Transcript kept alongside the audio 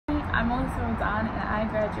I'm Elysa Roldan, and I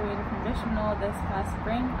graduated from Visual this past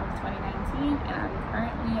spring of 2019, and I'm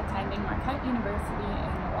currently attending Marquette University in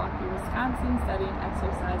Milwaukee, Wisconsin, studying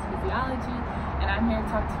exercise physiology, and I'm here to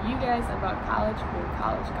talk to you guys about college for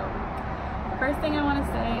College Go Week. The first thing I want to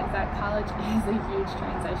say is that college is a huge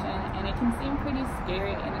transition, and it can seem pretty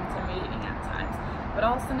scary and intimidating at times, but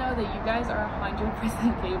also know that you guys are 100%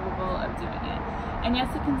 capable of doing it. And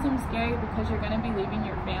yes, it can seem scary because you're going to be leaving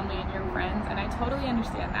your family and your friends, and I totally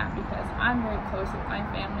understand that because I'm very close with my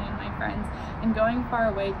family and my friends, and going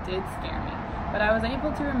far away did scare me. But I was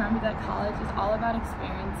able to remember that college is all about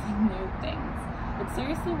experiencing new things. It's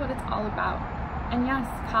seriously what it's all about. And yes,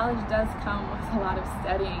 college does come with a lot of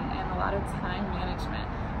studying and a lot of time management,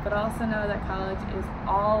 but also know that college is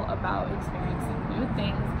all about experiencing new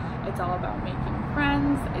things. It's all about making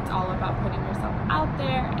friends, it's all about putting yourself out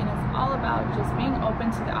there, and it's all about just being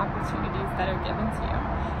open to the opportunities that are given to you.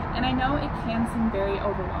 And I know it can seem very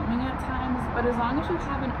overwhelming at times, but as long as you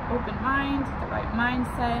have an open mind, the right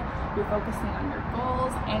mindset, you're focusing on your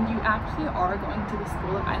goals, and you actually are going to the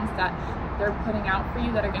school events that they're putting out for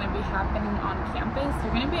you that are going to be happening on campus,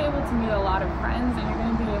 you're going to be able to meet a lot of friends, and you're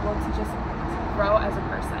going to be able to just grow as a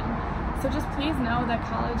person. So just please know that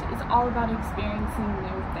college is all about experiencing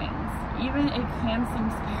new things. Even it can seem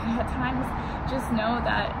scary at times, just know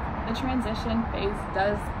that the transition phase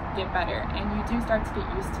does get better, and you do start to get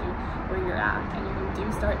used to where you're at, and you do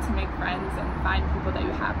start to make friends and find people that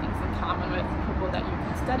you have things in common with, people that you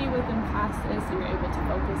can study with in classes, so you're able to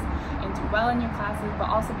focus and do well in your classes, but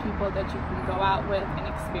also people that you can go out with and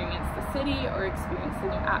experience the city or experience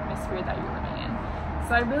the new atmosphere that you're living in.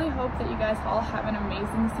 So I really hope that you guys all have an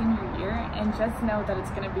amazing senior year, and just know that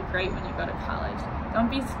it's going to be great when you go to college.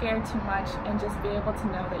 Don't be scared too much, and just be able to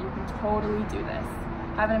know that you can totally do this.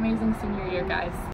 Have an amazing senior year, guys.